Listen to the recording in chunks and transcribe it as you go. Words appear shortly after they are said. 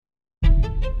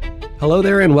Hello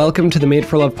there, and welcome to the Made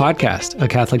for Love podcast, a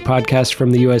Catholic podcast from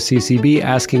the USCCB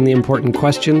asking the important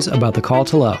questions about the call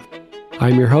to love.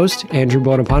 I'm your host, Andrew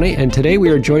Bonapane, and today we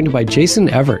are joined by Jason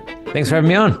Evert. Thanks for having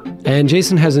me on. And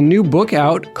Jason has a new book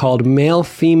out called Male,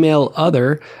 Female,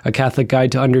 Other, a Catholic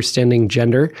Guide to Understanding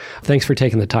Gender. Thanks for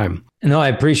taking the time. No, I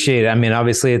appreciate it. I mean,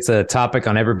 obviously, it's a topic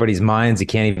on everybody's minds. You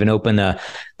can't even open the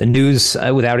news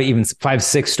without even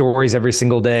 5-6 stories every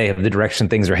single day of the direction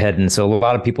things are heading. So a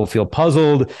lot of people feel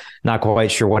puzzled, not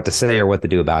quite sure what to say or what to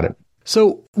do about it.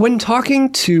 So when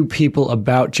talking to people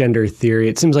about gender theory,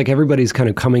 it seems like everybody's kind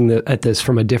of coming at this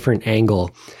from a different angle.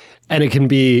 And it can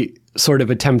be sort of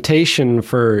a temptation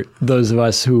for those of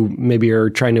us who maybe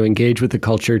are trying to engage with the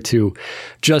culture to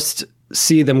just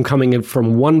see them coming in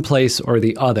from one place or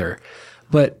the other.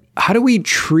 But how do we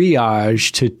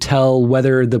triage to tell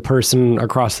whether the person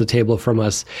across the table from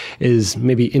us is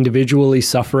maybe individually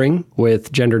suffering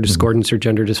with gender discordance or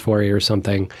gender dysphoria or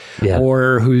something,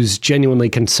 or who's genuinely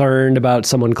concerned about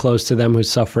someone close to them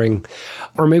who's suffering,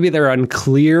 or maybe they're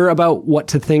unclear about what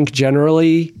to think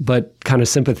generally, but kind of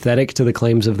sympathetic to the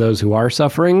claims of those who are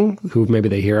suffering, who maybe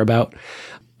they hear about?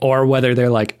 Or whether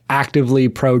they're like actively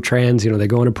pro-trans, they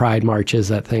go into pride marches,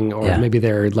 that thing, or maybe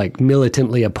they're like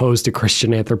militantly opposed to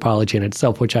Christian anthropology in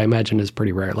itself, which I imagine is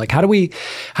pretty rare. Like, how do we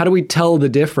tell the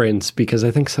difference? Because I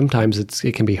think sometimes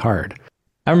it can be hard.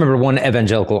 I remember one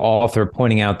evangelical author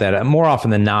pointing out that more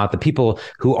often than not, the people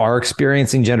who are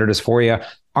experiencing gender dysphoria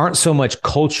aren't so much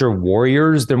culture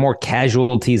warriors, they're more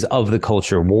casualties of the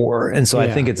culture war. And so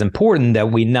I think it's important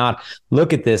that we not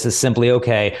look at this as simply,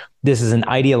 okay, this is an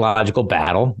ideological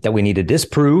battle that we need to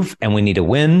disprove and we need to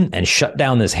win and shut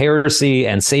down this heresy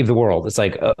and save the world. It's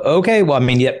like, okay, well, I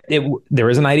mean, there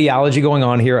is an ideology going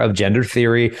on here of gender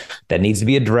theory that needs to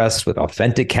be addressed with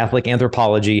authentic Catholic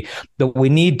anthropology, but we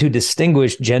need to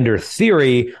distinguish gender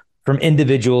theory from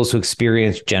individuals who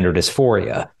experience gender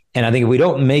dysphoria. And I think if we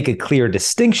don't make a clear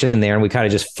distinction there and we kind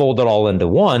of just fold it all into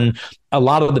one, a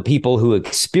lot of the people who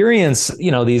experience,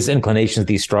 these inclinations,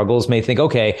 these struggles may think,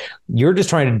 okay, you're just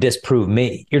trying to disprove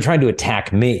me. You're trying to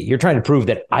attack me. You're trying to prove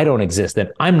that I don't exist,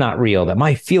 that I'm not real, that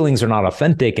my feelings are not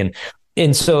authentic.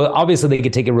 And so obviously they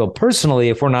could take it real personally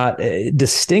if we're not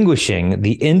distinguishing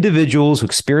the individuals who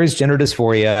experience gender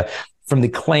dysphoria from the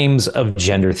claims of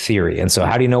gender theory. And so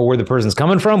how do you know where the person's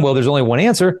coming from? Well, there's only one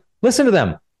answer. Listen to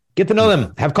them. Get to know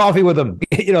them, have coffee with them.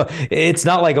 It's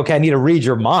not like, okay, I need to read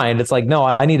your mind. It's like, no,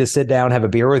 I need to sit down, have a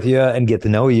beer with you and get to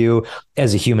know you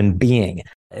as a human being.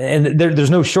 And there's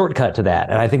no shortcut to that.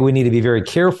 And I think we need to be very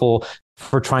careful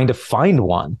for trying to find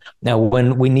one. Now,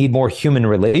 when we need more human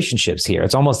relationships here,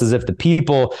 it's almost as if the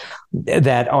people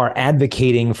that are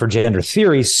advocating for gender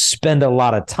theory spend a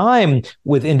lot of time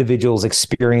with individuals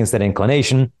experience that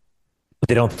inclination, but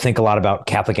they don't think a lot about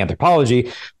Catholic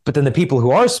anthropology. But then the people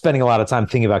who are spending a lot of time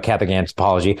thinking about Catholic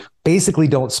anthropology basically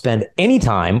don't spend any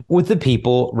time with the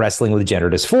people wrestling with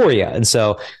gender dysphoria. And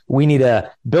so we need to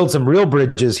build some real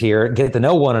bridges here, get to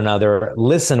know one another,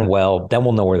 listen well, then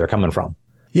we'll know where they're coming from.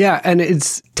 Yeah, and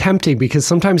it's tempting because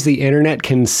sometimes the internet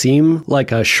can seem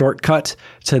like a shortcut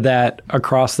to that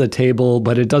across the table,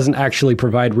 but it doesn't actually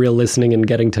provide real listening and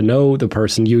getting to know the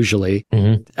person usually.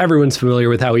 Mm-hmm. Everyone's familiar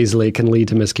with how easily it can lead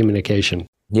to miscommunication.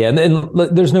 Yeah, and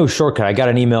there's no shortcut. I got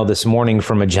an email this morning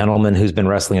from a gentleman who's been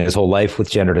wrestling his whole life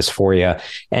with gender dysphoria.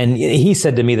 And he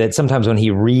said to me that sometimes when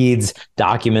he reads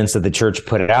documents that the church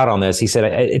put out on this, he said,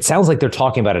 it sounds like they're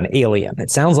talking about an alien.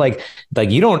 It sounds like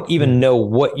you don't even know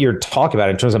what you're talking about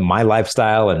in terms of my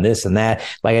lifestyle and this and that.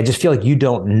 Like, I just feel like you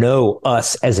don't know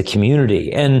us as a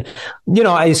community. And,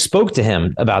 I spoke to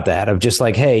him about that of just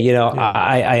like, hey,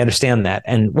 I understand that.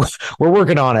 And we're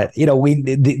working on it.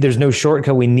 There's no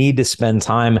shortcut. We need to spend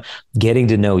time getting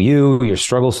to know you, your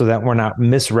struggles, so that we're not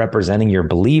misrepresenting your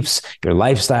beliefs, your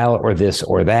lifestyle, or this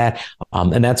or that.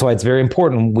 And that's why it's very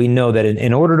important. We know that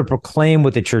in order to proclaim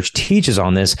what the church teaches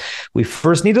on this, we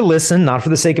first need to listen, not for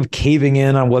the sake of caving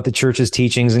in on what the church's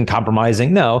teachings and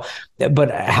compromising. No,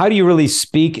 but how do you really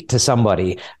speak to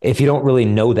somebody if you don't really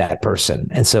know that person?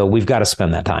 And so we've got to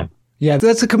spend that time. Yeah,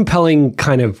 that's a compelling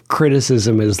kind of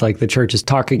criticism, is like the church is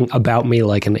talking about me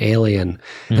like an alien.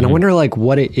 Mm-hmm. And I wonder like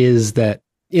what it is that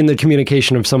in the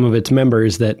communication of some of its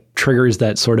members that triggers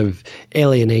that sort of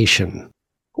alienation.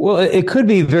 Well, it could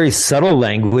be very subtle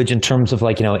language in terms of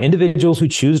individuals who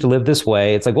choose to live this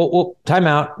way. It's like, well, time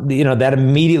out. That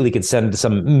immediately could send to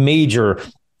some major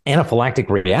anaphylactic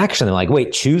reaction. They're like,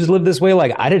 wait, choose to live this way?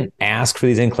 Like, I didn't ask for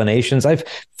these inclinations. I've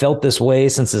felt this way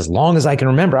since as long as I can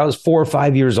remember. I was 4 or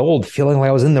 5 years old, feeling like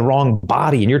I was in the wrong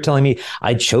body. And you're telling me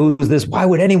I chose this. Why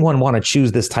would anyone want to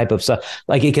choose this type of stuff?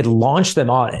 Like, it could launch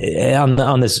them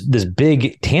on this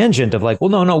big tangent of like, well,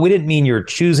 no, we didn't mean you're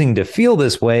choosing to feel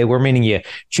this way. We're meaning you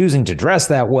choosing to dress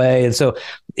that way. And so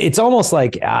it's almost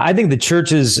like, I think the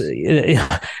church's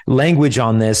language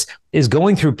on this is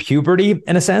going through puberty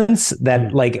in a sense,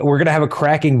 that like, we're going to have a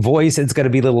cracking voice. It's going to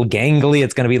be a little gangly.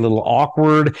 It's going to be a little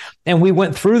awkward. And we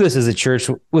went through this as a church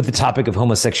with the topic of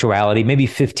homosexuality maybe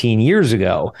 15 years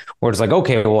ago, where it's like,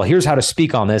 okay, well, here's how to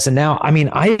speak on this. And now, I mean,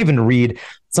 I even read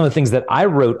some of the things that I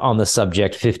wrote on the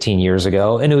subject 15 years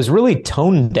ago, and it was really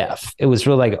tone deaf. It was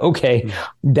really like, okay,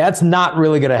 that's not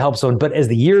really going to help someone. But as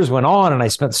the years went on and I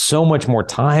spent so much more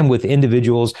time with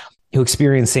individuals who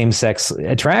experience same-sex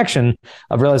attraction,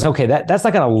 I've realized, okay, that's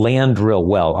not going to land real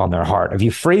well on their heart. If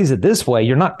you phrase it this way,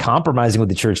 you're not compromising what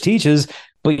the church teaches,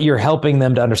 but you're helping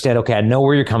them to understand, okay, I know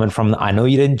where you're coming from. I know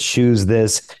you didn't choose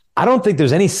this. I don't think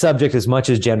there's any subject as much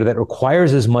as gender that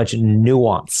requires as much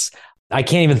nuance. I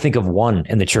can't even think of one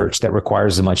in the church that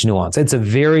requires as much nuance. It's a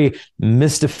very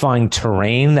mystifying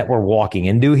terrain that we're walking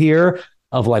into here,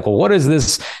 of like, well, what is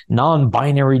this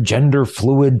non-binary, gender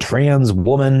fluid, trans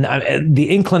woman? The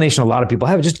inclination a lot of people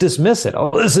have, just dismiss it.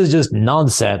 Oh, this is just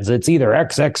nonsense. It's either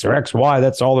XX or XY.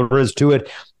 That's all there is to it.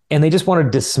 And they just want to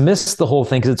dismiss the whole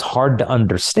thing because it's hard to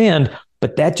understand.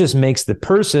 But that just makes the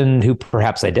person who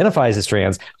perhaps identifies as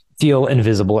trans feel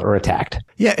invisible or attacked.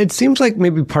 Yeah, it seems like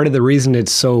maybe part of the reason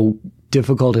it's so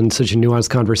difficult in such a nuanced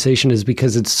conversation is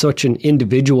because it's such an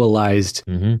individualized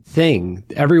thing.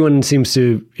 Everyone seems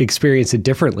to experience it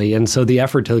differently. And so the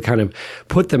effort to kind of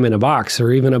put them in a box,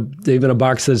 or even a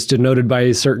box that's denoted by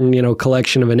a certain,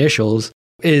 collection of initials,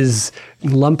 is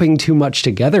lumping too much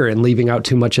together and leaving out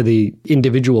too much of the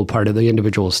individual part of the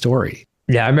individual story.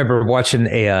 Yeah, I remember watching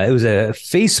it was a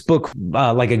Facebook,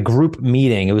 like a group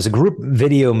meeting. It was a group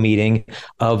video meeting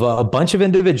of a bunch of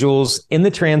individuals in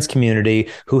the trans community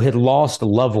who had lost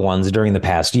loved ones during the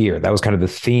past year. That was kind of the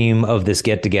theme of this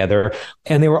get together.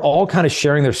 And they were all kind of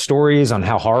sharing their stories on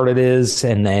how hard it is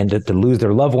and to lose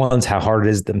their loved ones, how hard it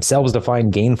is themselves to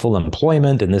find gainful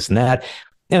employment and this and that.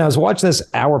 And I was watching this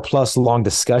hour-plus long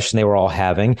discussion they were all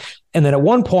having. And then at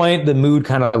one point, the mood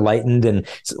kind of lightened. And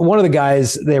one of the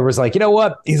guys there was like, you know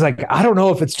what? He's like, I don't know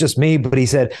if it's just me, but he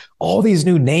said, all these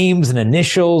new names and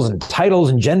initials and titles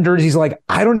and genders. He's like,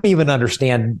 I don't even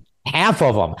understand half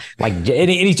of them. Like, and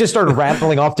he just started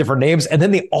rattling off different names. And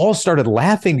then they all started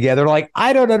laughing together. Like,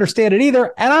 I don't understand it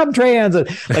either. And I'm trans. And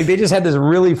like, they just had this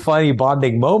really funny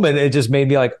bonding moment. It just made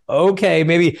me like, okay,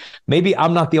 maybe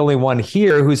I'm not the only one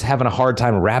here who's having a hard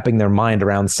time wrapping their mind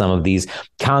around some of these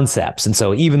concepts. And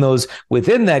so even those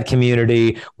within that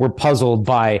community were puzzled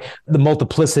by the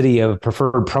multiplicity of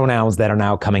preferred pronouns that are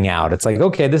now coming out. It's like,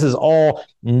 okay, this is all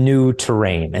new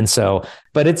terrain. And so,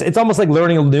 but it's almost like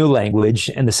learning a new language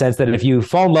in the sense that if you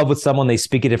fall in love with someone, they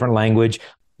speak a different language,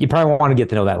 you probably want to get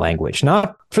to know that language,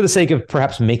 not for the sake of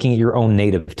perhaps making it your own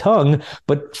native tongue,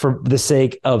 but for the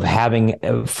sake of having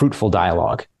a fruitful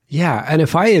dialogue. Yeah. And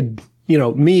if I had,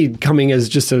 me coming as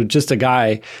just a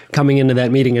guy coming into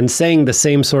that meeting and saying the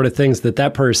same sort of things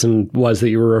that person was that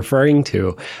you were referring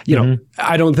to,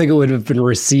 I don't think it would have been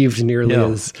received nearly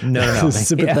as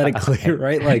sympathetically,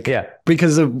 right? Like,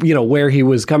 because of, where he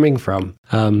was coming from.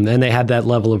 And they had that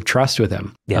level of trust with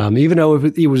him, even though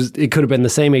it could have been the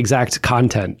same exact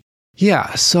content.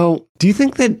 Yeah. So do you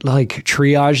think that like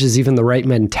triage is even the right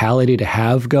mentality to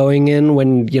have going in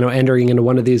when, entering into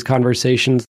one of these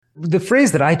conversations? The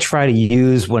phrase that I try to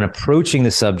use when approaching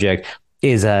the subject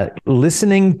is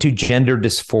listening to gender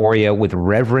dysphoria with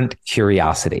reverent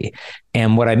curiosity.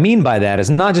 And what I mean by that is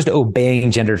not just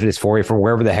obeying gender dysphoria for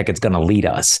wherever the heck it's going to lead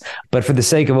us, but for the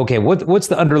sake of, okay, what's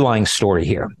the underlying story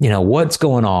here? What's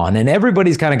going on? And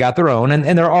everybody's kind of got their own,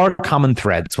 and there are common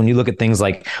threads. When you look at things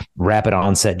like rapid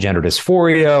onset gender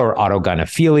dysphoria or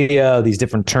autogynephilia, these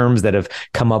different terms that have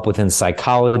come up within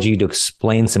psychology to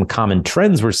explain some common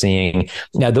trends we're seeing.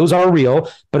 Now, those are real,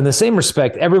 but in the same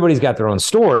respect, everybody's got their own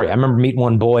story. I remember meeting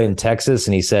one boy in Texas,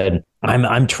 and he said,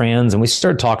 I'm trans. And we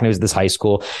started talking. It was this high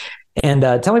school. And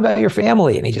tell me about your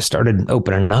family. And he just started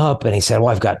opening up. And he said, well,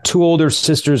 I've got 2 older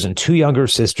sisters and 2 younger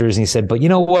sisters. And he said, but you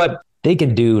know what? They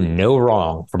can do no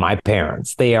wrong for my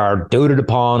parents. They are doted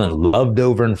upon and loved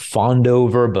over and fawned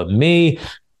over. But me,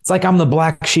 it's like I'm the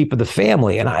black sheep of the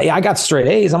family. And I got straight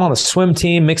A's. I'm on the swim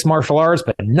team, mixed martial arts,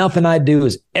 but nothing I do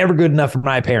is ever good enough for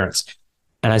my parents.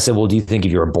 And I said, well, do you think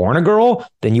if you were born a girl,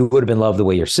 then you would have been loved the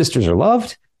way your sisters are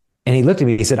loved? And he looked at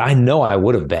me, he said, I know I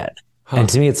would have been. And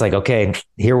to me, it's like, okay,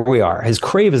 here we are. His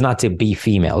crave is not to be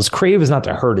female. His crave is not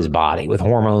to hurt his body with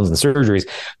hormones and surgeries.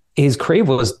 His crave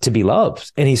was to be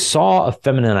loved. And he saw a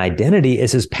feminine identity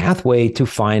as his pathway to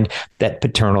find that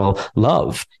paternal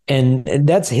love. And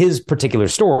that's his particular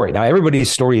story. Now,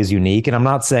 everybody's story is unique. And I'm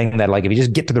not saying that, like, if you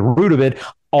just get to the root of it,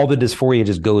 all the dysphoria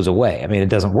just goes away. I mean, it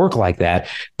doesn't work like that.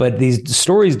 But these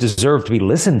stories deserve to be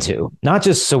listened to, not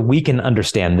just so we can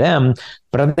understand them,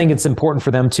 but I think it's important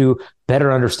for them to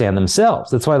better understand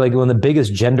themselves. That's why, like, when the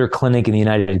biggest gender clinic in the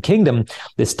United Kingdom,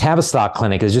 this Tavistock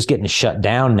clinic, is just getting shut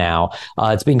down now.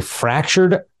 It's being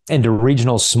fractured into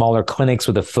regional smaller clinics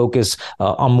with a focus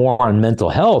more on mental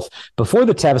health. Before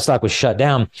the Tavistock was shut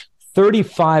down,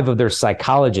 35 of their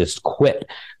psychologists quit.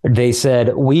 They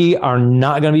said, we are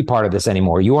not going to be part of this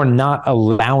anymore. You are not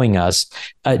allowing us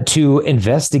to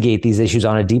investigate these issues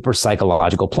on a deeper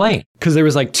psychological plane. Because there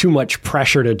was like too much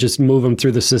pressure to just move them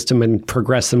through the system and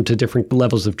progress them to different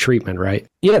levels of treatment, right?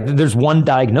 Yeah, there's one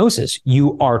diagnosis.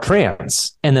 You are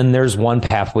trans. And then there's one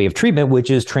pathway of treatment,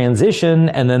 which is transition,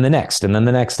 and then the next, and then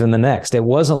the next, and the next. It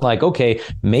wasn't like, okay,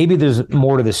 maybe there's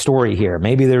more to the story here.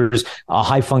 Maybe there's a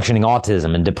high functioning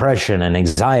autism and depression and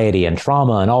anxiety and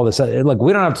trauma and all this. Like,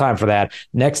 we don't have time for that.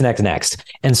 Next.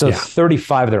 And so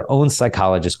 35 of their own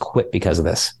psychologists quit because of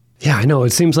this. Yeah, I know. It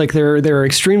seems like there are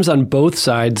extremes on both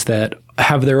sides that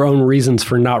have their own reasons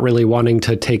for not really wanting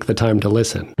to take the time to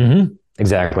listen. Mm-hmm.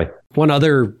 Exactly. One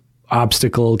other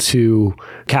obstacle to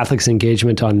Catholics'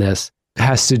 engagement on this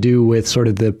has to do with sort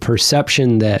of the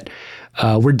perception that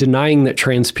we're denying that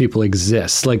trans people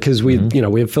exist. Like, because we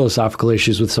have philosophical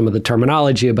issues with some of the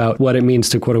terminology about what it means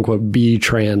to quote unquote be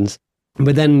trans.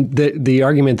 But then the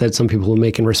argument that some people will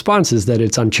make in response is that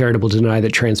it's uncharitable to deny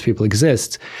that trans people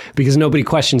exist because nobody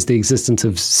questions the existence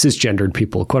of cisgendered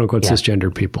people, quote unquote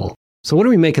cisgendered people. So what do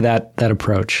we make of that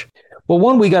approach? Well,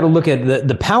 one, we got to look at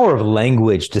the power of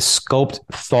language to sculpt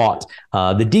thought.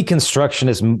 The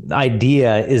deconstructionist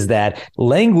idea is that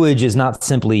language is not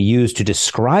simply used to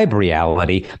describe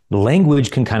reality.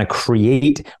 Language can kind of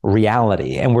create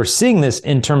reality. And we're seeing this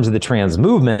in terms of the trans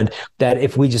movement, that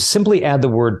if we just simply add the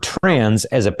word trans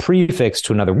as a prefix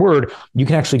to another word, you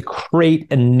can actually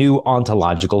create a new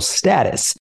ontological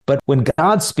status. But when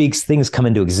God speaks, things come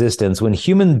into existence. When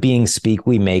human beings speak,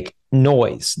 we make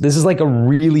noise. This is like a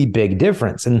really big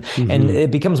difference. And it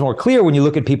becomes more clear when you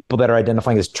look at people that are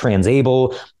identifying as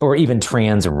transable or even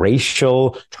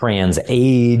transracial, trans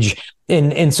age.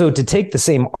 And so to take the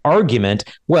same argument,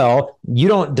 well, you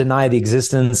don't deny the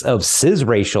existence of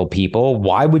cisracial people.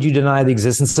 Why would you deny the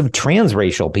existence of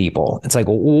transracial people? It's like,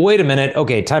 well, wait a minute.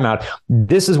 Okay, time out.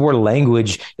 This is where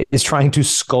language is trying to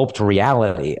sculpt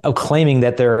reality of claiming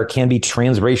that there can be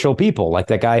transracial people, like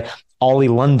that guy Ollie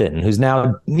London, who's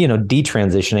now,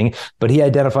 detransitioning, but he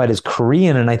identified as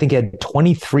Korean, and I think he had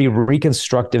 23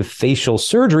 reconstructive facial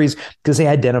surgeries because he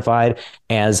identified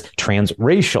as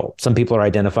transracial. Some people are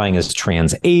identifying as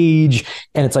trans age,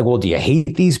 and it's like, well, do you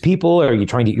hate these people? Or are you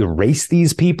trying to erase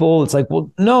these people? It's like,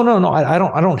 well, no, I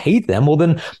don't hate them. Well,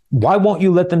 then why won't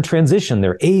you let them transition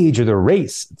their age or their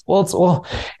race?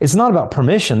 It's not about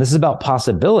permission. This is about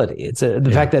possibility. It's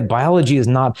the fact that biology is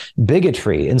not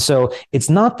bigotry, and so it's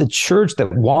not the church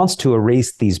that wants to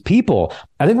erase these people.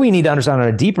 I think we need to understand on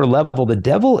a deeper level, the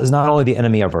devil is not only the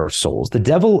enemy of our souls, the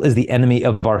devil is the enemy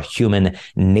of our human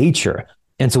nature.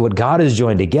 And so what God has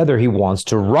joined together, he wants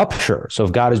to rupture. So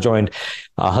if God has joined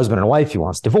a husband and wife, he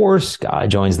wants divorce. God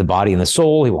joins the body and the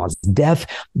soul, he wants death.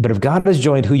 But if God has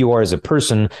joined who you are as a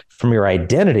person from your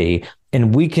identity,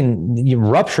 and we can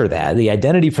rupture that, the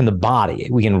identity from the body,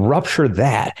 we can rupture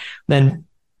that, then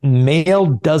male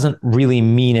doesn't really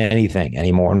mean anything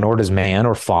anymore, nor does man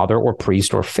or father or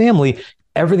priest or family.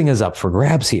 Everything is up for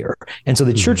grabs here. And so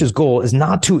the church's goal is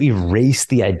not to erase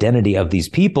the identity of these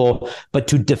people, but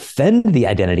to defend the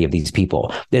identity of these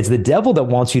people. It's the devil that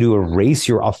wants you to erase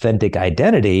your authentic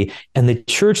identity, and the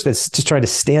church that's just trying to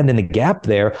stand in the gap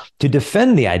there to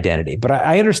defend the identity. But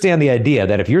I understand the idea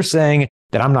that if you're saying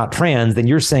that I'm not trans, then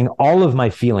you're saying all of my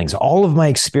feelings, all of my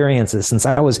experiences since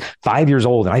I was 5 years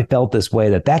old and I felt this way,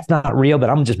 that's not real, that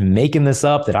I'm just making this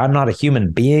up, that I'm not a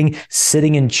human being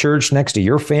sitting in church next to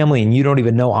your family and you don't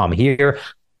even know I'm here.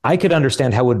 I could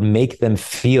understand how it would make them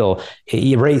feel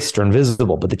erased or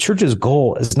invisible. But the church's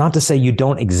goal is not to say you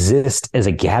don't exist as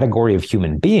a category of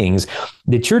human beings.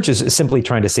 The church is simply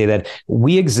trying to say that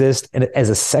we exist as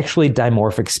a sexually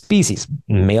dimorphic species,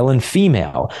 male and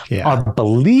female. Yeah. Our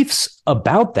beliefs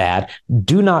about that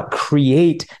do not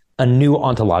create a new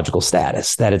ontological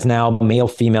status, that it's now male,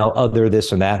 female, other,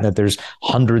 this or that, and that there's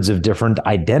hundreds of different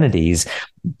identities.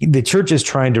 The church is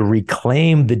trying to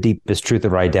reclaim the deepest truth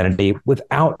of our identity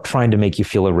without trying to make you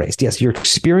feel erased. Yes, your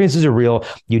experiences are real.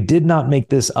 You did not make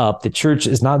this up. The church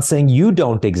is not saying you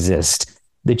don't exist.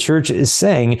 The church is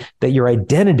saying that your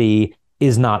identity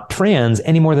is not trans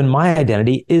any more than my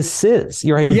identity is cis.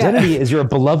 Your identity is you're a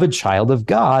beloved child of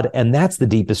God, and that's the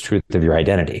deepest truth of your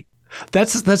identity.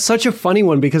 That's such a funny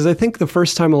one, because I think the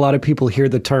first time a lot of people hear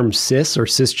the term cis or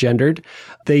cisgendered,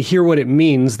 they hear what it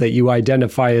means, that you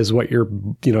identify as what your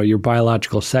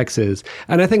biological sex is.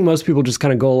 And I think most people just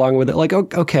kind of go along with it like, oh,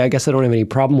 okay, I guess I don't have any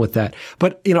problem with that.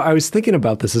 But, I was thinking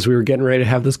about this as we were getting ready to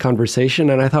have this conversation,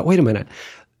 and I thought, wait a minute.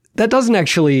 That doesn't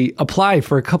actually apply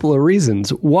for a couple of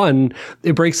reasons. One,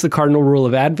 it breaks the cardinal rule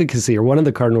of advocacy, or one of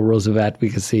the cardinal rules of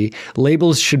advocacy.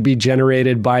 Labels should be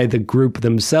generated by the group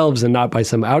themselves and not by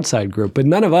some outside group. But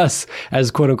none of us,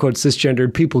 as quote unquote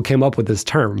cisgendered people, came up with this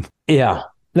term. Yeah.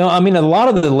 No, I mean, a lot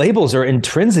of the labels are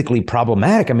intrinsically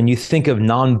problematic. I mean, you think of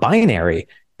non-binary.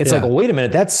 It's like, well, wait a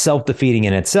minute, that's self-defeating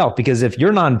in itself, because if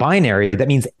you're non-binary, that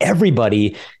means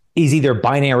everybody is either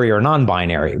binary or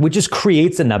non-binary, which just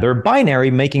creates another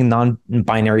binary, making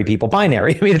non-binary people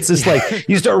binary. I mean, it's just like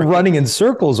you start running in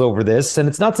circles over this, and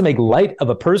it's not to make light of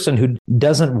a person who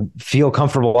doesn't feel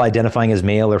comfortable identifying as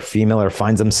male or female, or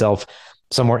finds himself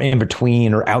somewhere in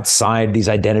between or outside these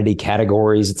identity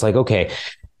categories. It's like, okay,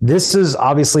 this is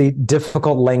obviously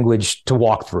difficult language to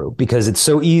walk through, because it's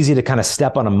so easy to kind of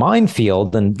step on a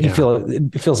minefield, and it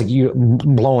feels like you're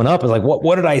blowing up. It's like,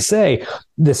 what did I say?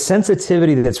 The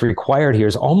sensitivity that's required here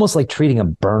is almost like treating a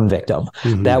burn victim.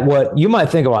 Mm-hmm. That what you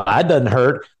might think, well, that doesn't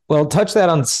hurt. Well, touch that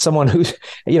on someone who's,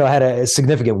 had a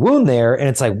significant wound there, and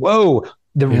it's like, whoa.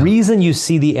 The reason you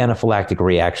see the anaphylactic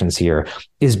reactions here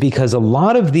is because a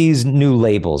lot of these new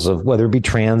labels of whether it be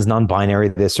trans, non-binary,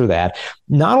 this or that,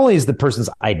 not only is the person's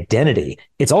identity,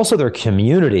 it's also their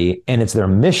community and it's their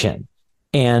mission.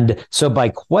 And so by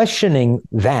questioning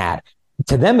that,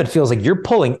 to them, it feels like you're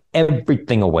pulling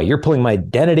everything away. You're pulling my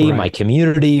identity, my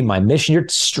community, my mission. You're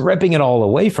stripping it all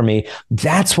away from me.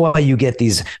 That's why you get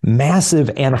these massive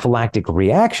anaphylactic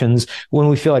reactions when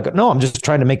we feel like, no, I'm just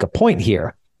trying to make a point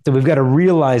here. So we've got to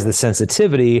realize the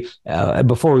sensitivity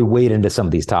before we wade into some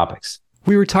of these topics.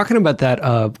 We were talking about that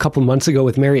a couple months ago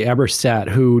with Mary Eberstadt,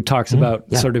 who talks about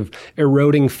sort of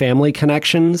eroding family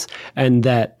connections, and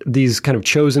that these kind of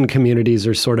chosen communities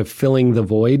are sort of filling the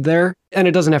void there. And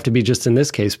it doesn't have to be just in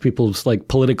this case. People's like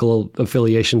political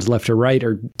affiliations left or right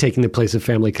are taking the place of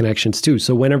family connections too.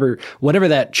 So whatever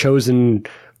that chosen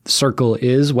circle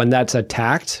is, when that's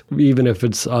attacked, even if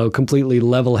it's a completely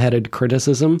level-headed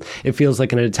criticism, it feels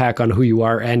like an attack on who you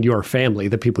are and your family,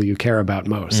 the people you care about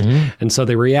most. Mm-hmm. And so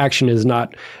the reaction is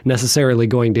not necessarily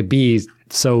going to be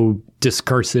so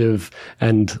discursive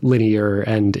and linear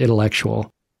and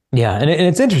intellectual. Yeah. And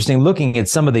it's interesting looking at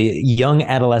some of the young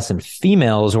adolescent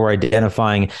females who are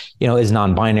identifying, as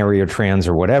non-binary or trans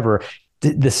or whatever.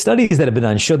 The studies that have been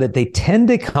done show that they tend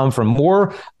to come from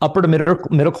more upper to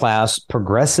middle class,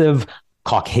 progressive,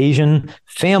 Caucasian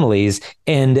families.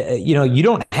 And, you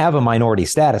don't have a minority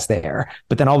status there.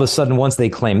 But then all of a sudden, once they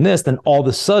claim this, then all of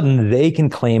a sudden they can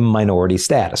claim minority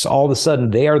status. All of a sudden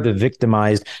they are the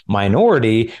victimized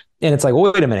minority. And it's like,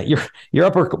 well, wait a minute, you're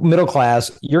upper middle class,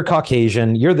 you're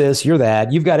Caucasian, you're this, you're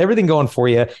that, you've got everything going for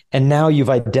you. And now you've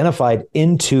identified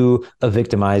into a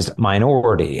victimized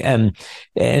minority. And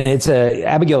it's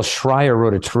Abigail Schreier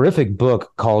wrote a terrific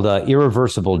book called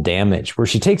Irreversible Damage, where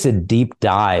she takes a deep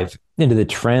dive into the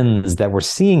trends that we're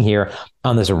seeing here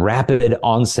on this rapid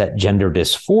onset gender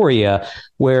dysphoria,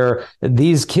 where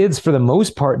these kids, for the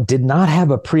most part, did not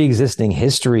have a pre-existing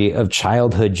history of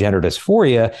childhood gender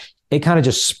dysphoria. It kind of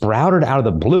just sprouted out of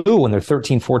the blue when they're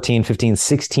 13, 14, 15,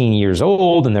 16 years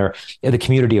old, and they're in the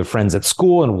community of friends at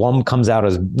school, and one comes out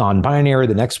as non-binary,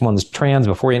 the next one's trans.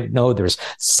 Before you know, there's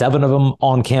 7 of them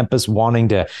on campus wanting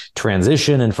to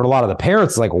transition. And for a lot of the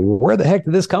parents, it's like, where the heck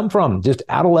did this come from? Just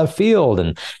out of left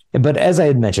field. But as I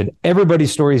had mentioned,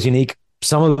 everybody's story is unique.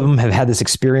 Some of them have had this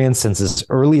experience since as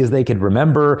early as they could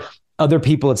remember. Other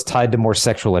people, it's tied to more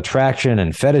sexual attraction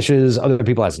and fetishes. Other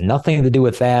people, it has nothing to do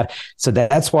with that. So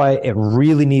that's why it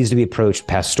really needs to be approached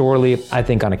pastorally, I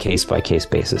think, on a case-by-case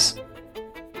basis.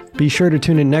 Be sure to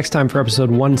tune in next time for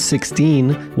episode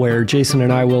 116, where Jason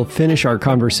and I will finish our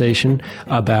conversation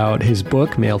about his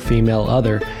book, Male, Female,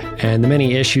 Other, and the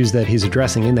many issues that he's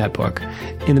addressing in that book.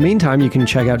 In the meantime, you can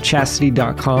check out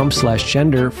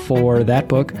chastity.com/gender for that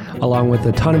book, along with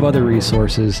a ton of other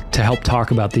resources to help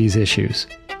talk about these issues.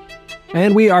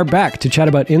 And we are back to chat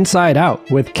about Inside Out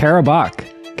with Kara Bach.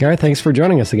 Kara, thanks for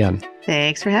joining us again.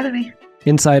 Thanks for having me.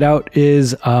 Inside Out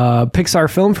is a Pixar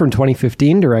film from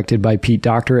 2015, directed by Pete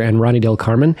Docter and Ronnie Del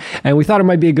Carmen. And we thought it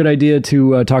might be a good idea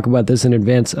to talk about this in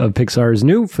advance of Pixar's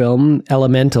new film,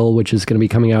 Elemental, which is going to be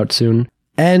coming out soon.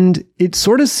 And it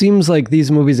sort of seems like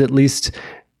these movies, at least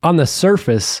on the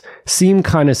surface, seem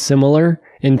kind of similar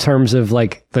in terms of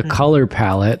like the color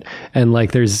palette, and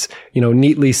like there's,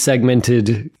 neatly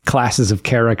segmented classes of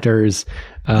characters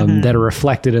that are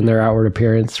reflected in their outward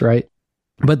appearance, right?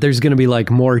 But there's going to be like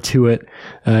more to it,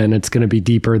 and it's going to be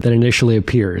deeper than initially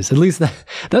appears. At least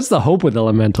that's the hope with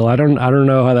Elemental. I don't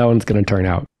know how that one's going to turn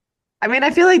out. I mean, I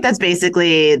feel like that's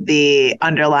basically the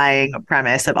underlying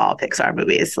premise of all Pixar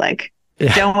movies. Like,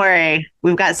 Don't worry,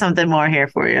 we've got something more here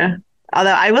for you.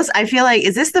 Although I feel like,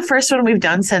 is this the first one we've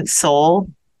done since Soul?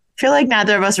 I feel like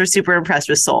neither of us were super impressed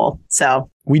with Soul. So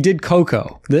we did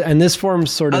Coco, and this forms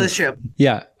sort of. Oh, that's true.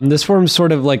 Yeah, this forms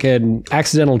sort of like an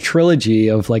accidental trilogy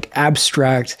of like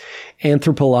abstract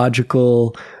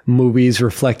anthropological movies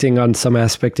reflecting on some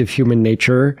aspect of human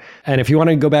nature. And if you want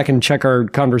to go back and check our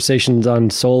conversations on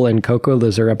Soul and Coco,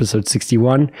 those are episode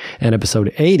 61 and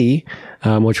episode 80,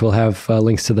 which we'll have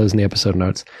links to those in the episode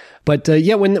notes. But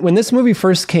when this movie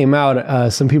first came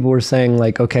out, some people were saying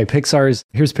like, okay,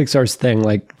 here's Pixar's thing,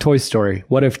 like Toy Story.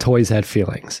 What if toys had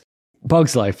feelings?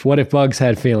 Bug's Life. What if bugs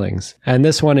had feelings? And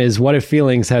this one is, what if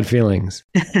feelings had feelings?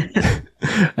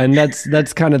 And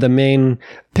that's kind of the main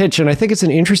pitch. And I think it's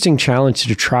an interesting challenge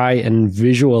to try and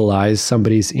visualize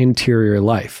somebody's interior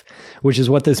life, which is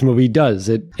what this movie does.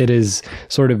 It is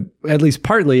sort of, at least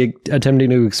partly, attempting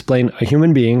to explain a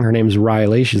human being. Her name's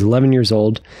Riley. She's 11 years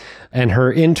old. And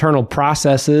her internal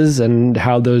processes and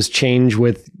how those change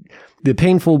with the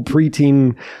painful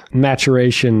preteen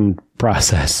maturation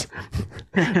process.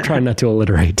 Trying not to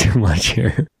alliterate too much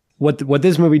here. What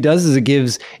this movie does is it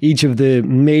gives each of the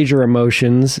major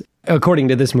emotions, according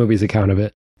to this movie's account of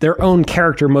it, their own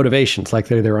character motivations, like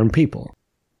they're their own people.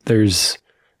 There's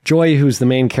Joy, who's the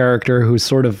main character, who's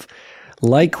sort of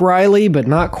like Riley, but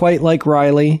not quite like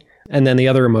Riley. And then the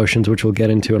other emotions, which we'll get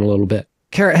into in a little bit.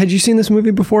 Kara, had you seen this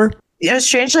movie before?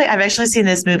 Strangely, I've actually seen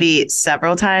this movie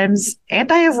several times,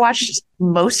 and I have watched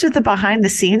most of the behind the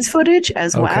scenes footage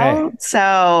as well.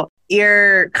 So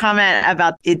your comment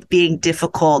about it being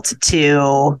difficult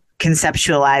to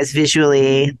conceptualize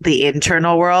visually the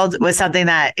internal world was something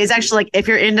that is actually, like, if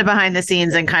you're into behind the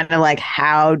scenes and kind of like,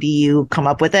 how do you come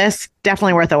up with this?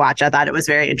 Definitely worth a watch. I thought it was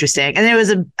very interesting. And it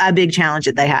was a big challenge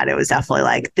that they had. It was definitely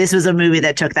like, this was a movie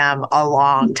that took them a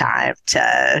long time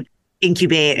to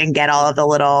incubate and get all of the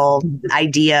little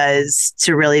ideas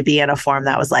to really be in a form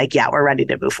that was like, yeah, we're ready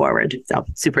to move forward. So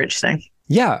super interesting.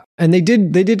 Yeah. And they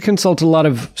did consult a lot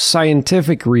of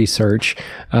scientific research,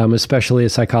 especially a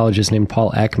psychologist named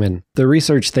Paul Ekman. The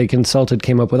research they consulted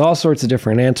came up with all sorts of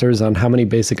different answers on how many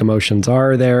basic emotions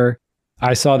are there.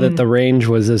 I saw that the range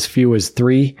was as few as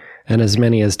 3 and as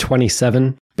many as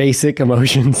 27 basic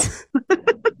emotions.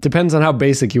 Depends on how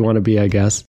basic you want to be, I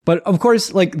guess. But of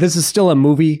course, like, this is still a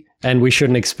movie and we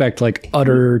shouldn't expect like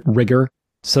utter rigor.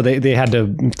 So they had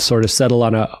to sort of settle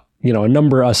on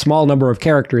a small number of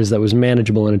characters that was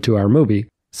manageable in a 2-hour movie.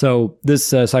 So this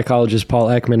psychologist, Paul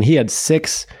Ekman, he had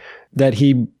 6 that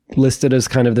he listed as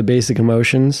kind of the basic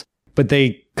emotions, but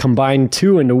they combined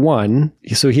 2 into 1.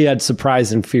 So he had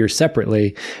surprise and fear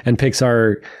separately, and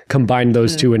Pixar combined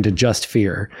those 2 into just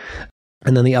fear.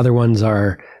 And then the other ones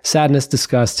are sadness,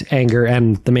 disgust, anger,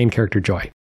 and the main character,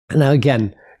 Joy. Now,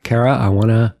 again, Kara, I want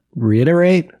to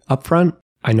reiterate up front,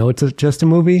 I know it's just a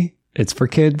movie. It's for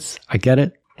kids. I get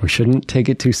it. We shouldn't take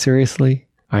it too seriously.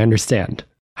 I understand.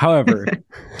 However,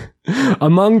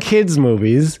 among kids'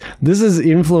 movies, this is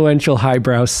influential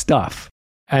highbrow stuff.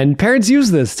 And parents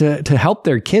use this to help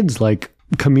their kids, like,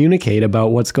 communicate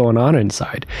about what's going on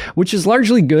inside, which is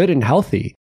largely good and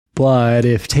healthy. But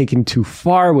if taken too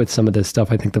far with some of this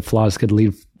stuff, I think the flaws could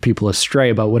lead people astray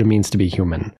about what it means to be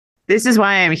human. This is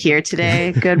why I'm here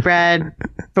today, Good Bread,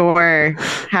 for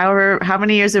how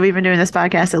many years have we been doing this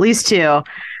podcast? At least 2,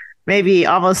 maybe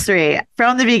almost 3.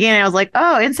 From the beginning, I was like,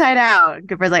 oh, Inside Out.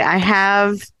 Good Bread's like, I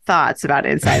have thoughts about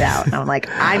Inside Out. And I'm like,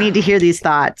 I need to hear these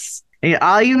thoughts. And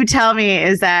all you tell me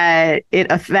is that it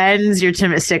offends your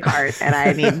Thomistic heart, and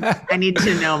I need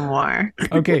to know more.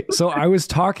 Okay, so I was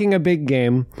talking a big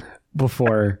game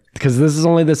before, because this is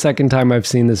only the second time I've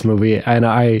seen this movie, and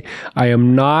I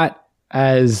am not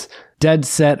as dead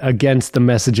set against the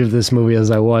message of this movie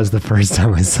as I was the first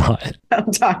time I saw it.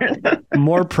 I'm tired.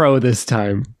 More pro this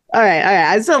time. All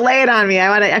right. So lay it on me.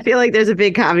 I feel like there's a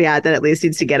big caveat that at least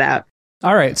needs to get out.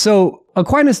 All right. So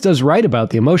Aquinas does write about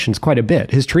the emotions quite a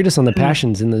bit. His treatise on the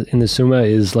passions in the Summa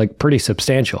is like pretty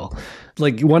substantial.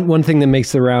 Like one thing that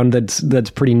makes the round that's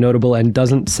pretty notable and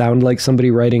doesn't sound like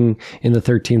somebody writing in the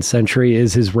 13th century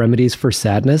is his remedies for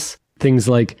sadness. Things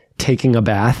like taking a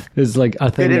bath is like a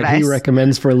thing that he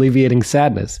recommends for alleviating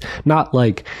sadness. Not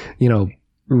like,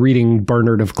 reading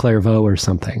Bernard of Clairvaux or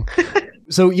something.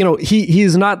 So,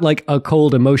 he's not like a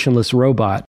cold, emotionless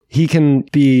robot. He can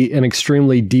be an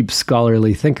extremely deep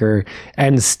scholarly thinker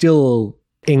and still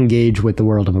engage with the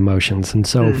world of emotions. And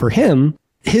so for him,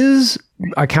 his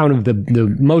account of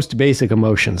the most basic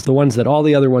emotions, the ones that all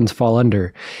the other ones fall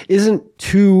under, isn't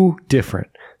too different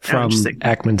from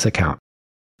Ekman's account.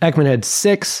 Ekman had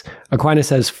 6, Aquinas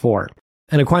has 4.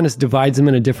 And Aquinas divides them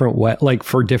in a different way, like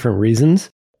for different reasons.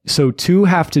 So 2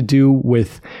 have to do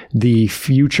with the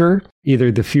future,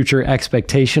 either the future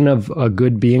expectation of a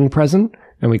good being present,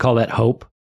 and we call that hope.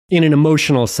 In an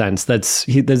emotional sense, this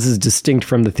is distinct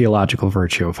from the theological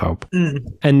virtue of hope.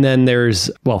 And then there's,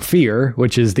 fear,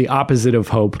 which is the opposite of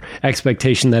hope,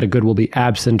 expectation that a good will be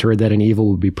absent or that an evil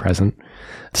will be present.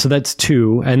 So that's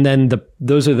 2. And then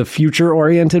those are the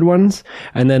future-oriented ones.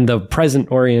 And then the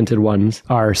present-oriented ones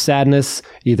are sadness,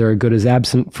 either a good is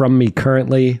absent from me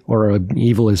currently or an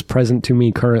evil is present to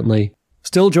me currently.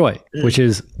 Still joy, which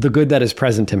is the good that is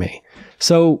present to me.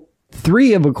 So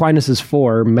 3 of Aquinas'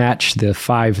 4 match the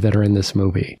 5 that are in this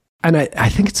movie. And I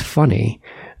think it's funny.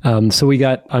 So we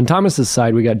got, on Thomas's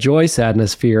side, we got joy,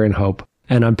 sadness, fear, and hope.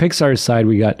 And on Pixar's side,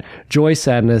 we got joy,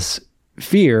 sadness,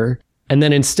 fear. And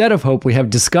then instead of hope, we have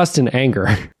disgust and anger,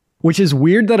 which is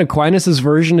weird that Aquinas'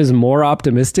 version is more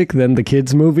optimistic than the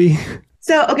kids' movie.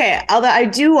 So, okay, although I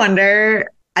do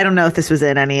wonder, I don't know if this was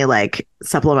in any like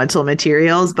supplemental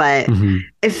materials, but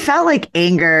it felt like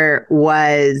anger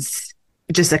was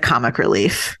just a comic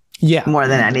relief more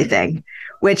than anything,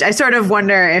 which I sort of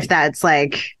wonder if that's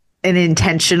like an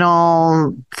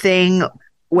intentional thing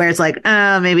where it's like,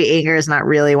 maybe anger is not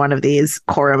really one of these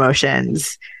core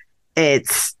emotions.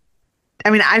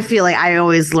 I feel like I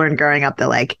always learned growing up that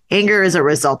like anger is a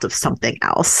result of something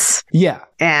else. Yeah.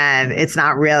 And it's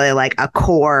not really like a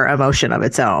core emotion of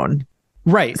its own.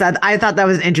 Right. So I thought that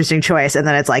was an interesting choice. And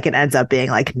then it's like, it ends up being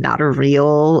like not a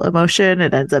real emotion.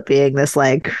 It ends up being this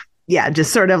like,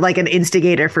 just sort of like an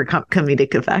instigator for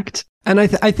comedic effect. And I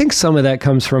think some of that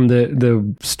comes from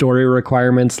the story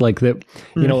requirements, like that,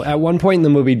 at one point in the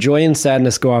movie, joy and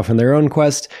sadness go off on their own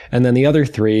quest. And then the other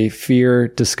 3, fear,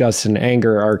 disgust, and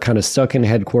anger, are kind of stuck in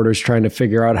headquarters trying to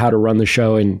figure out how to run the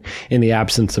show in the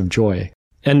absence of joy.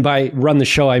 And by run the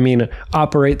show, I mean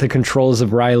operate the controls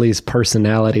of Riley's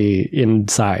personality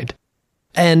inside.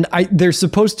 And they're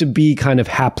supposed to be kind of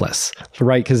hapless,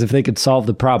 right? Because if they could solve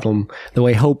the problem the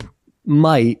way hope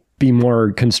might be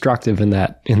more constructive in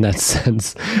that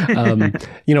sense.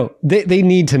 They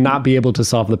need to not be able to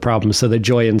solve the problem so that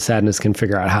joy and sadness can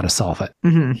figure out how to solve it.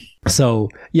 So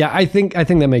I think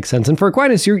that makes sense. And for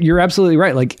Aquinas, you're absolutely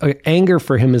right. Like anger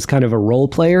for him is kind of a role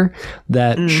player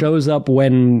that shows up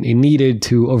when needed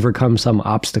to overcome some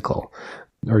obstacle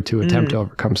or to attempt to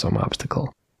overcome some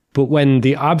obstacle. But when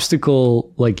the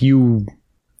obstacle, like you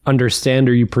understand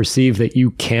or you perceive that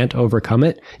you can't overcome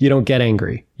it, you don't get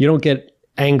angry. You don't get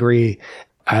angry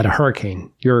at a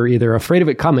hurricane. You're either afraid of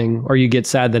it coming or you get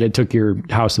sad that it took your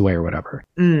house away or whatever.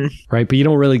 Right? But you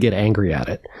don't really get angry at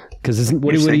it because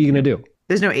what are you going to do?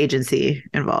 There's no agency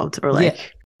involved or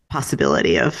like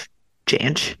possibility of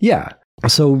change. Yeah.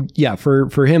 So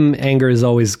for him, anger is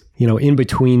always, in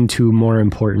between 2 more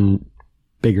important,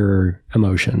 bigger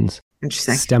emotions.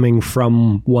 Interesting. Stemming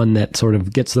from one that sort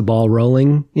of gets the ball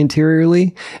rolling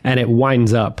interiorly and it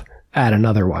winds up at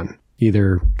another one,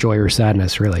 either joy or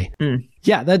sadness, really.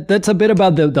 Yeah, that's a bit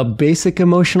about the basic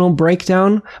emotional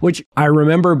breakdown, which I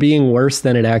remember being worse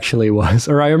than it actually was,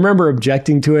 or I remember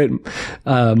objecting to it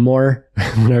more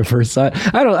when I first saw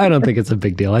it. I don't think it's a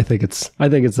big deal. I think it's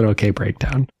an okay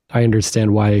breakdown. I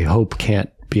understand why hope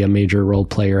can't be a major role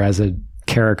player as a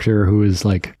character who is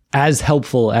like as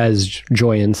helpful as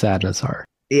joy and sadness are.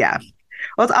 Yeah.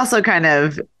 Well, it's also kind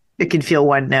of, it can feel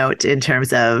one note in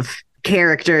terms of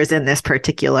characters in this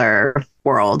particular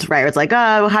world, right? It's like,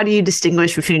 how do you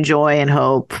distinguish between joy and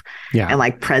hope and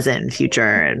like present and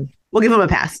future? And we'll give them a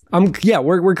pass.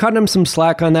 We're cutting them some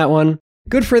slack on that one.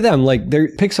 Good for them. Like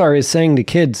Pixar is saying to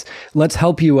kids, let's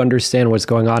help you understand what's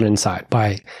going on inside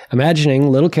by imagining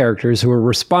little characters who are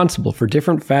responsible for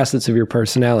different facets of your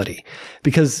personality.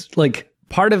 Because like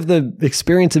part of the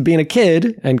experience of being a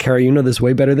kid, and Kara, you know this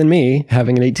way better than me,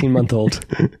 having an 18-month-old,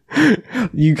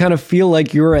 you kind of feel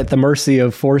like you're at the mercy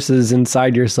of forces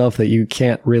inside yourself that you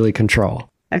can't really control.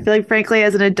 I feel like, frankly,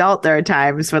 as an adult, there are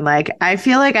times when like I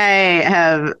feel like I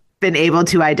have been able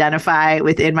to identify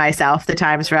within myself the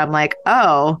times where I'm like,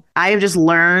 oh, I have just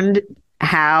learned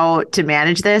how to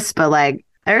manage this. But like,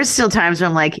 there's still times where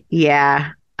I'm like,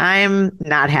 yeah, I'm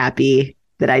not happy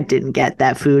that I didn't get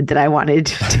that food that I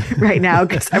wanted right now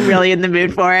because I'm really in the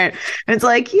mood for it. And it's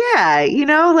like, yeah,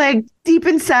 like deep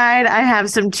inside, I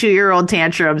have some 2-year-old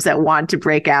tantrums that want to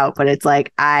break out, but it's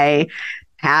like I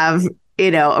have,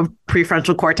 a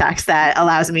prefrontal cortex that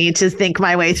allows me to think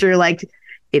my way through. Like,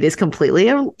 it is completely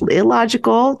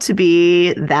illogical to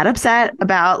be that upset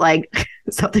about like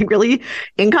something really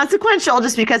inconsequential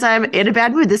just because I'm in a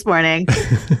bad mood this morning.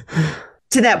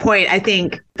 To that point, I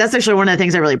think that's actually one of the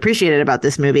things I really appreciated about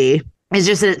this movie is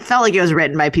just that it felt like it was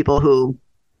written by people who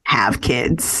have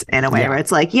kids in a way where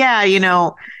it's like, yeah,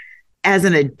 as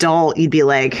an adult, you'd be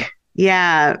like,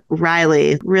 yeah,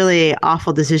 Riley, really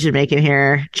awful decision making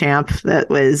here, champ. That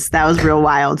was real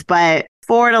wild. But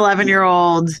for an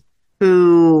 11-year-old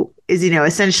who is,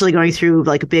 essentially going through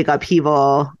like a big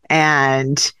upheaval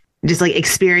and just like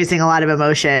experiencing a lot of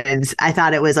emotions, I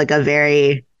thought it was like a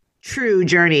very true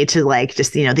journey to like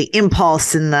just the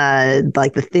impulse and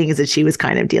the things that she was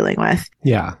kind of dealing with.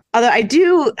 Yeah. Although I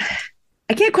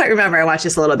can't quite remember. I watched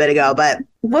this a little bit ago, but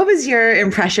what was your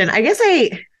impression? I guess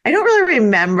I don't really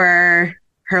remember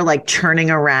her like turning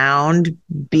around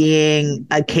being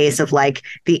a case of like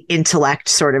the intellect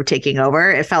sort of taking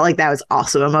over. It felt like that was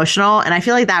also emotional, and I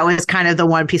feel like that was kind of the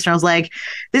one piece where I was like,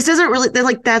 this doesn't really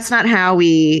like that's not how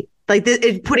we. Like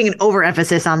it's putting an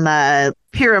overemphasis on the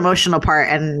pure emotional part,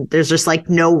 and there's just like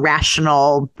no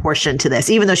rational portion to this.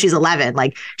 Even though she's 11,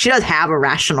 like she does have a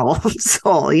rational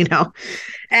soul,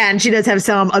 and she does have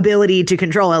some ability to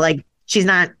control it. Like she's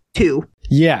not 2.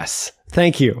 Yes.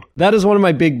 Thank you. That is one of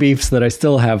my big beefs that I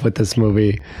still have with this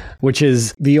movie, which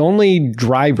is the only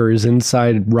drivers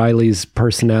inside Riley's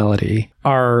personality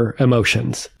are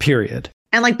emotions, period.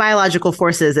 And like biological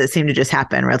forces that seem to just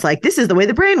happen where it's like, this is the way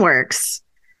the brain works.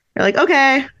 You're like,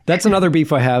 okay. That's another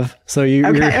beef I have. So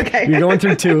you're going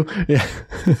through 2. Yeah.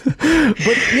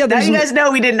 But yeah, now you guys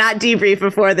know we did not debrief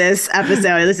before this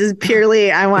episode. This is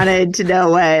purely, I wanted to know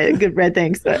what Good Bread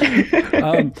thinks.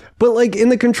 But like in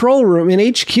the control room in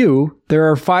HQ, there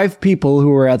are 5 people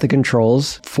who are at the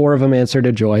controls. 4 of them answer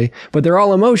to Joy, but they're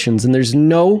all emotions, and there's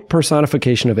no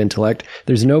personification of intellect.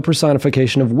 There's no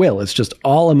personification of will. It's just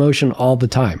all emotion all the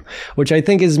time, which I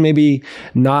think is maybe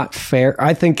not fair.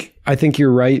 I think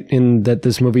you're right in that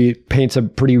this movie paints a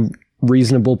pretty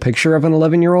reasonable picture of an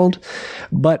 11-year-old,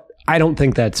 but I don't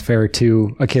think that's fair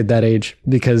to a kid that age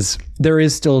because there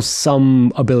is still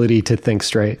some ability to think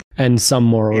straight and some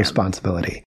moral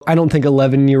responsibility. I don't think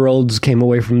 11-year-olds came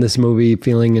away from this movie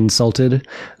feeling insulted,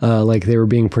 like they were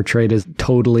being portrayed as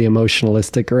totally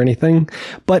emotionalistic or anything.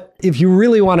 But if you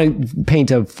really want to paint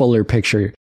a fuller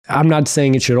picture, I'm not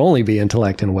saying it should only be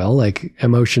intellect and will. Like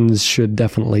emotions should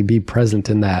definitely be present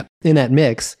in that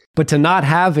mix. But to not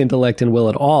have intellect and will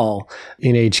at all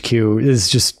in HQ is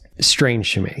just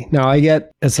strange to me. Now I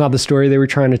get it's not the story they were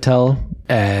trying to tell,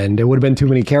 and it would have been too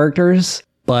many characters.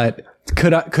 But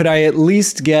could I at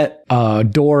least get a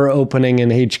door opening in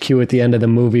HQ at the end of the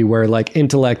movie where like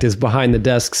intellect is behind the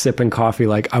desk sipping coffee?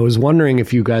 Like, I was wondering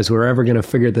if you guys were ever going to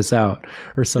figure this out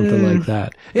or something like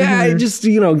that. Yeah, just,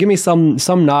 give me some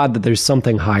nod that there's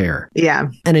something higher. Yeah.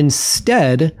 And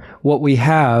instead, what we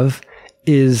have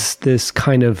is this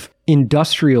kind of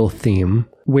industrial theme,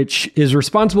 which is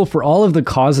responsible for all of the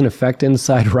cause and effect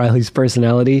inside Riley's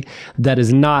personality that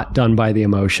is not done by the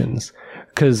emotions.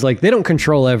 Because like they don't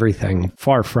control everything,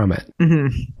 far from it.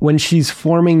 Mm-hmm. When she's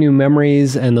forming new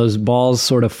memories and those balls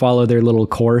sort of follow their little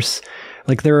course,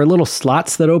 like there are little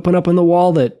slots that open up in the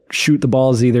wall that shoot the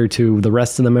balls either to the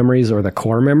rest of the memories or the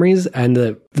core memories.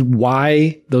 And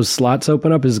why those slots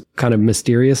open up is kind of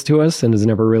mysterious to us and is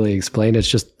never really explained. It's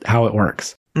just how it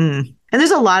works. And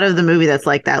there's a lot of the movie that's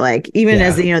like that. Like even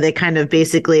as, they kind of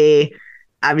basically,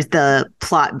 the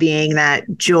plot being that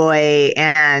joy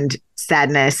and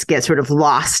sadness get sort of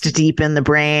lost deep in the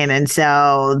brain. And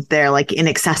so they're like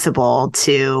inaccessible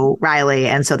to Riley.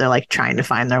 And so they're like trying to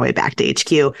find their way back to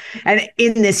HQ. And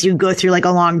in this, you go through like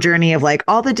a long journey of like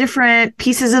all the different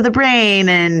pieces of the brain.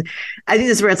 And I think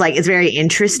this is where it's like, it's very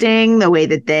interesting the way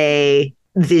that they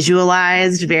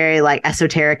visualized very like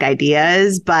esoteric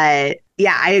ideas. But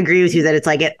yeah, I agree with you that it's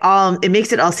like it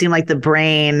makes it all seem like the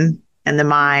brain and the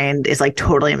mind is like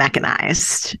totally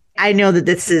mechanized. I know that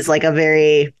this is like a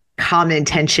very common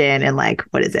tension in like,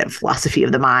 what is it, philosophy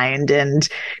of the mind, and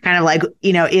kind of like,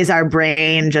 is our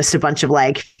brain just a bunch of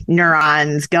like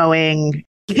neurons going?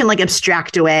 You can like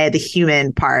abstract away the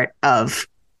human part of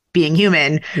being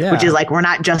human, which is like, we're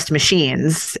not just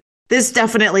machines. this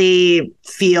definitely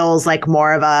feels like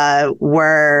more of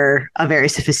we're a very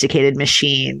sophisticated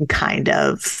machine kind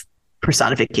of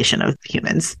personification of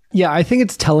humans. Yeah, I think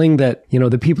it's telling that,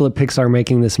 the people at Pixar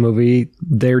making this movie,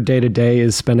 their day-to-day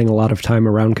is spending a lot of time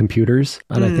around computers.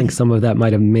 And I think some of that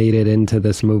might have made it into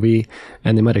this movie,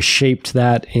 and they might have shaped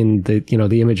that in the,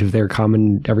 the image of their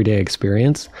common everyday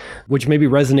experience, which maybe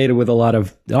resonated with a lot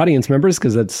of audience members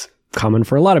because that's common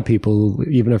for a lot of people,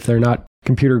 even if they're not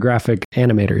computer graphic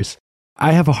animators.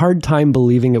 I have a hard time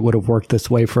believing it would have worked this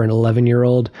way for an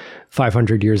 11-year-old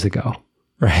 500 years ago.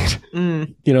 Right.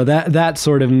 That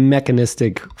sort of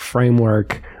mechanistic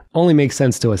framework only makes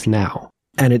sense to us now.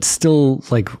 And it's still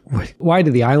like, why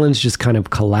do the islands just kind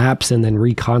of collapse and then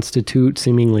reconstitute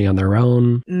seemingly on their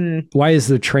own? Why is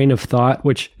the train of thought,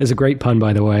 which is a great pun,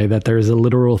 by the way, that there's a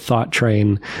literal thought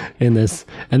train in this.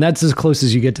 And that's as close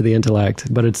as you get to the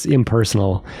intellect, but it's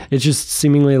impersonal. It's just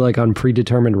seemingly like on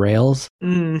predetermined rails,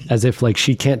 as if like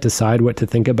she can't decide what to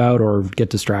think about or get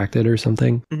distracted or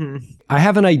something. I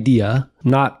have an idea,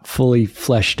 not fully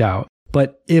fleshed out.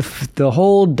 But if the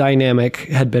whole dynamic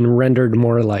had been rendered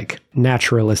more like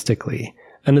naturalistically,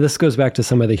 and this goes back to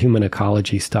some of the human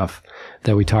ecology stuff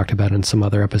that we talked about in some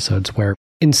other episodes, where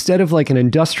instead of like an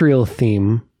industrial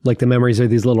theme, like the memories are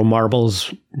these little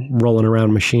marbles rolling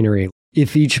around machinery,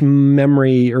 if each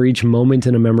memory or each moment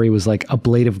in a memory was like a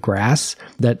blade of grass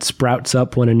that sprouts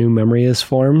up when a new memory is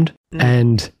formed,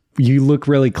 and you look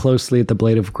really closely at the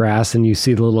blade of grass and you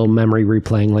see the little memory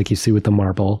replaying like you see with the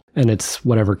marble, and it's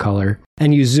whatever color.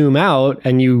 And you zoom out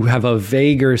and you have a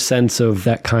vaguer sense of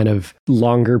that kind of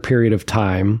longer period of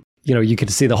time. You could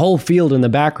see the whole field in the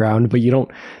background, but you don't,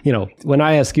 when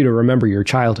I ask you to remember your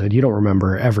childhood, you don't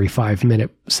remember every 5-minute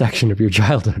section of your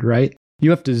childhood, right?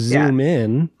 You have to zoom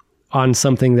in on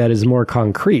something that is more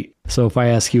concrete. So if I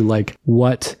ask you, like,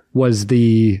 what was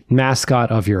the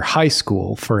mascot of your high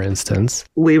school, for instance?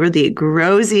 We were the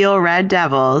Grozio Red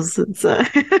Devils. It's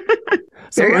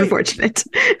very unfortunate.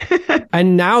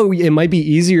 And now it might be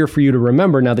easier for you to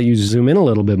remember, now that you zoom in a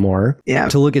little bit more,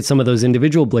 to look at some of those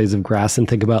individual blades of grass and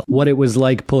think about what it was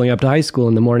like pulling up to high school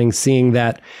in the morning, seeing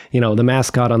that, the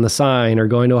mascot on the sign, or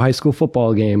going to a high school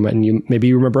football game, and maybe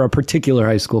you remember a particular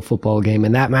high school football game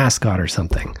and that mascot or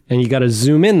something. And you got to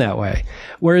zoom in that way.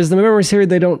 Whereas the memories here,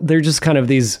 they're just kind of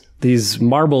these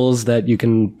marbles that you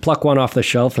can pluck one off the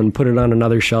shelf and put it on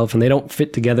another shelf, and they don't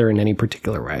fit together in any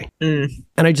particular way. And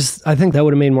I think that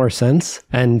would have made more sense.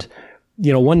 And,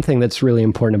 one thing that's really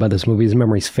important about this movie is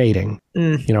memories fading.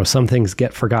 Some things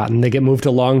get forgotten. They get moved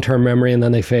to long-term memory and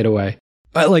then they fade away.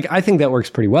 I think that works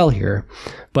pretty well here.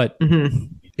 But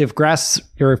if grass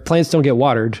or if plants don't get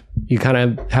watered, you kind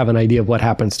of have an idea of what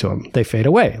happens to them. They fade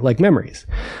away, like memories.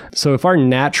 So if our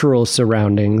natural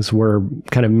surroundings were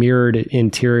kind of mirrored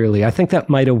interiorly, I think that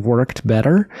might have worked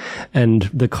better. And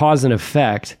the cause and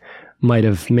effect might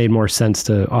have made more sense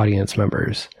to audience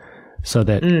members, so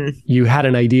that you had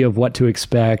an idea of what to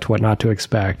expect, what not to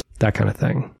expect, that kind of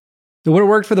thing. It would have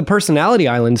worked for the personality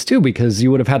islands too, because you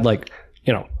would have had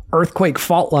earthquake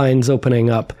fault lines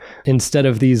opening up instead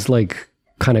of these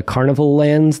kind of carnival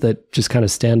lands that just kind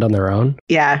of stand on their own.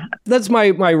 Yeah. That's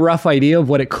my rough idea of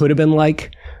what it could have been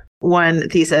like. One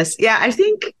thesis. Yeah, I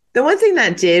think the one thing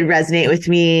that did resonate with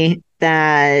me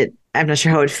that I'm not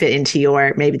sure how it would fit into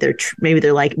your, maybe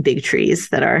they're like big trees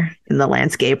that are in the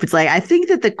landscape. It's I think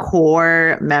that the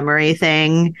core memory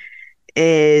thing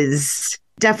is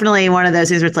definitely one of those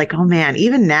things where it's oh man,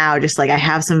 even now, just I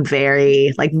have some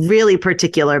very really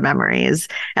particular memories,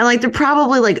 and they're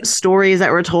probably stories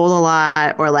that were told a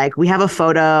lot, or we have a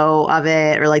photo of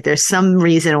it, or there's some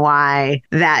reason why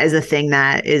that is a thing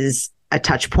that is a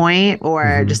touch point,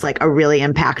 or just a really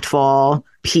impactful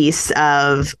piece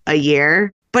of a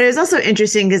year. But it was also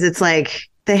interesting because it's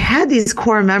they had these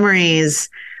core memories,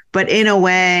 but in a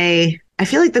way, I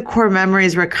feel the core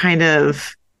memories were kind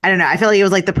of, I don't know. I feel it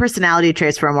was the personality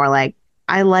traits were more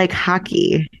I like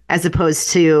hockey, as opposed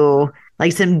to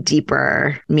some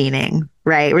deeper meaning,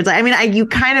 right? Where it's you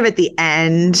kind of at the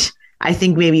end, I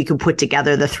think maybe you can put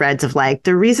together the threads of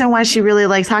the reason why she really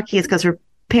likes hockey is because her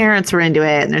parents were into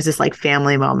it, and there's this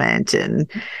family moment and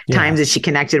times that she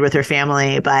connected with her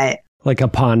family, but like a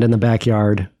pond in the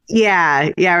backyard.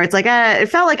 Yeah. Where it's it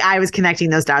felt like I was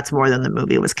connecting those dots more than the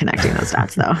movie was connecting those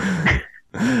dots,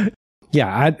 though.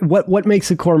 Yeah. What makes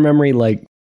a core memory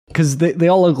because they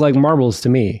all look like marbles to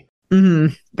me.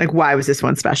 Why was this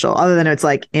one special? Other than it's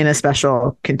in a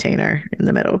special container in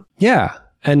the middle. Yeah.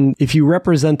 And if you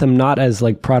represent them not as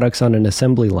products on an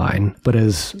assembly line, but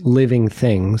as living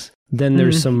things, then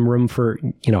there's some room for,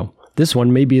 this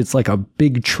one, maybe it's a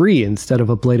big tree instead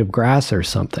of a blade of grass or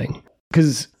something.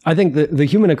 Because I think the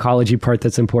human ecology part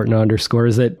that's important to underscore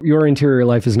is that your interior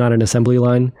life is not an assembly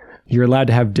line. You're allowed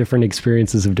to have different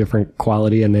experiences of different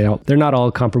quality, and they're not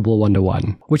all comparable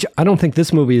one-to-one, which I don't think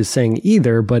this movie is saying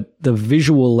either, but the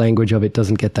visual language of it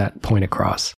doesn't get that point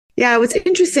across. Yeah, what's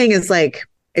interesting is like,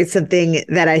 it's something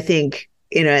that I think,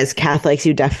 as Catholics,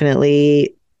 you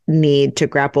definitely need to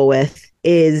grapple with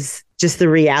is just the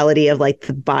reality of like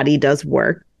the body does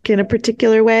work in a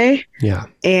particular way. Yeah.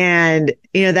 And,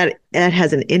 that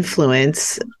has an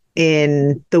influence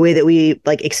in the way that we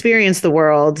like experience the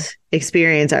world,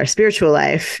 experience our spiritual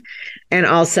life. And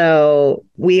also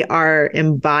we are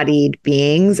embodied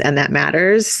beings, and that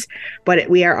matters, but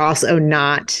we are also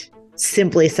not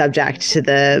simply subject to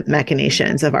the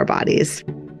machinations of our bodies.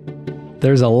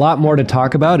 There's a lot more to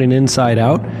talk about in Inside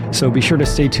Out, so be sure to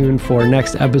stay tuned for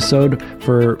next episode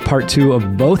for part 2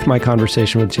 of both my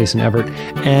conversation with Jason Evert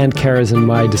and Kara's and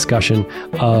my discussion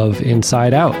of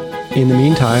Inside Out. In the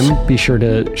meantime, be sure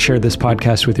to share this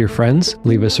podcast with your friends,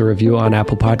 leave us a review on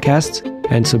Apple Podcasts,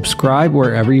 and subscribe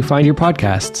wherever you find your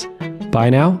podcasts. Bye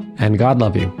now, and God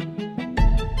love you.